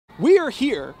we are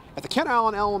here at the Kent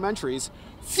Island Elementary's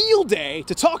field day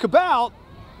to talk about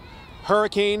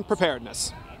hurricane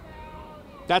preparedness.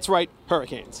 That's right,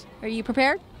 hurricanes. Are you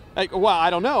prepared? Well, I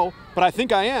don't know, but I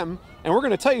think I am. And we're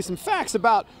going to tell you some facts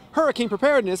about hurricane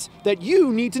preparedness that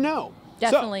you need to know.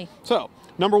 Definitely. So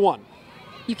number one.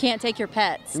 You can't take your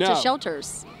pets No. to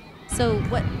shelters. So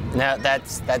what? No,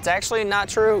 that's actually not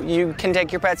true. You can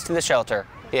take your pets to the shelter.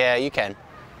 Yeah, you can.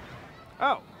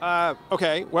 Oh,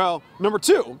 okay. Well, number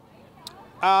two.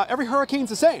 Every hurricane's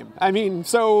the same. I mean,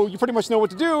 so you pretty much know what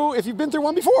to do if you've been through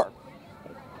one before.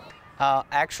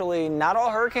 Actually, not all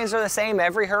hurricanes are the same.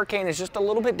 Every hurricane is just a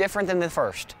little bit different than the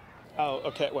first. Oh,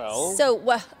 okay, well. So,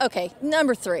 okay,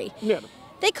 number three. Yeah.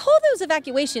 They call those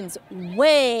evacuations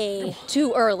way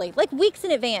too early, like weeks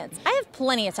in advance. I have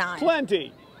plenty of time.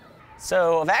 Plenty.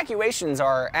 So evacuations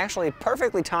are actually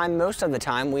perfectly timed most of the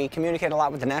time. We communicate a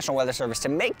lot with the National Weather Service to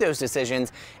make those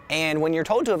decisions. And when you're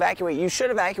told to evacuate, you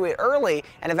should evacuate early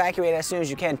and evacuate as soon as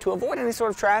you can to avoid any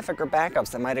sort of traffic or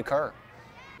backups that might occur.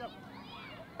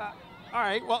 All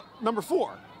right, well, number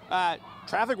four.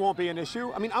 Traffic won't be an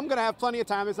issue. I mean, I'm going to have plenty of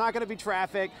time. There's not going to be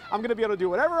traffic. I'm going to be able to do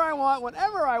whatever I want,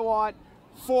 whenever I want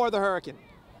for the hurricane.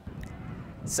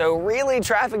 So really,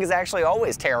 traffic is actually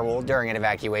always terrible during an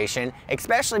evacuation,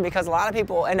 especially because a lot of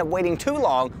people end up waiting too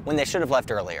long when they should have left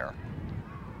earlier.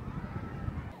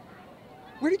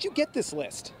 Where did you get this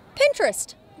list?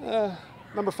 Pinterest.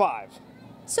 Number five.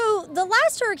 So the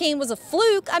last hurricane was a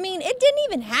fluke. I mean, it didn't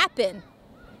even happen.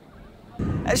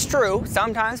 That's true.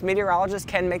 Sometimes meteorologists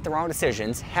can make the wrong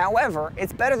decisions. However,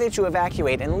 it's better that you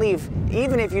evacuate and leave,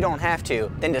 even if you don't have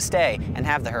to, than to stay and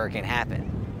have the hurricane happen.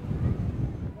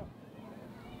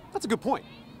 That's a good point.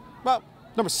 Well,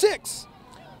 number six.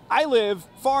 I live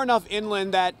far enough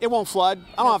inland that it won't flood.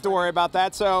 I don't have to worry about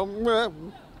that,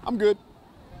 so I'm good.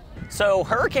 So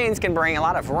hurricanes can bring a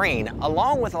lot of rain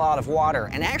along with a lot of water,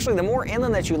 and actually the more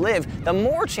inland that you live, the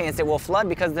more chance it will flood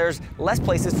because there's less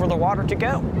places for the water to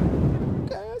go.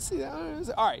 Okay, I see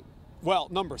that. All right. Well,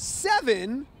 number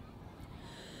seven.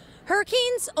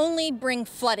 Hurricanes only bring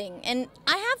flooding, and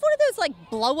I have one of those like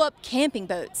blow-up camping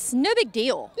boats. No big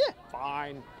deal. Yeah,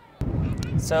 fine.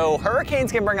 So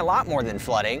hurricanes can bring a lot more than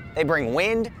flooding. They bring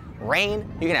wind, rain,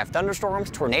 you can have thunderstorms,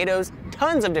 tornadoes,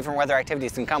 tons of different weather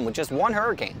activities can come with just one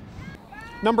hurricane.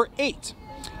 Number eight.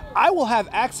 I will have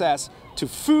access to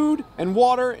food and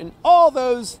water and all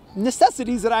those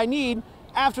necessities that I need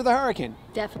after the hurricane.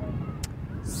 Definitely.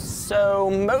 So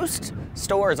most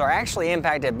stores are actually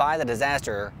impacted by the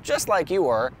disaster, just like you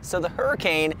were, so the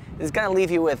hurricane is going to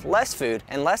leave you with less food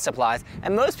and less supplies,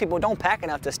 and most people don't pack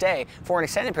enough to stay for an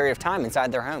extended period of time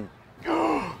inside their home.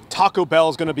 Taco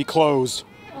Bell's gonna be closed.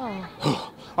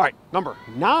 Oh. All right, number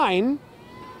nine.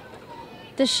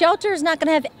 The shelter's not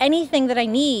gonna have anything that I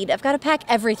need. I've got to pack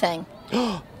everything.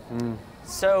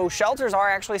 So shelters are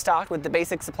actually stocked with the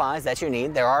basic supplies that you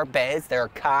need. There are beds, there are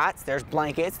cots, there's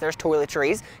blankets, there's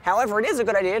toiletries. However, it is a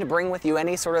good idea to bring with you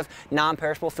any sort of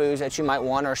non-perishable foods that you might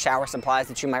want or shower supplies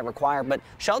that you might require, but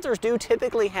shelters do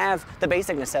typically have the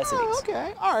basic necessities. Oh,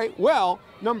 okay, all right. Well,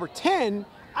 number 10,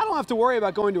 I don't have to worry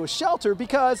about going to a shelter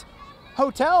because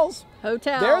hotels,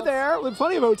 Hotels. they're there with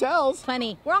plenty of hotels.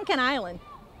 Plenty. We're on Kent Island.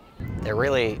 There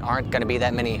really aren't going to be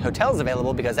that many hotels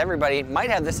available because everybody might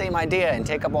have the same idea and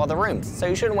take up all the rooms. So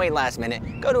you shouldn't wait last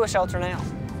minute. Go to a shelter now.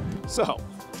 So,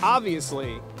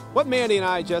 obviously, what Mandy and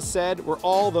I just said were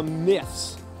all the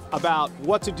myths about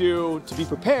what to do to be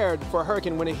prepared for a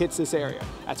hurricane when it hits this area.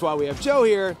 That's why we have Joe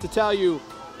here to tell you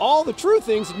all the true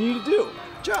things you need to do.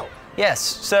 Joe. Yes,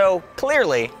 so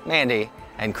clearly, Mandy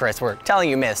and Chris were telling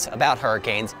you myths about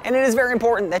hurricanes, and it is very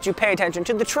important that you pay attention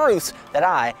to the truths that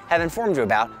I have informed you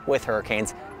about with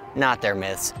hurricanes, not their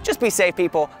myths. Just be safe,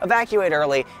 people, evacuate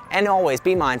early, and always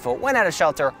be mindful when at a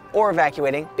shelter or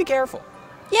evacuating. Be careful.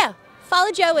 Yeah,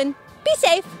 follow Joe and be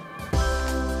safe.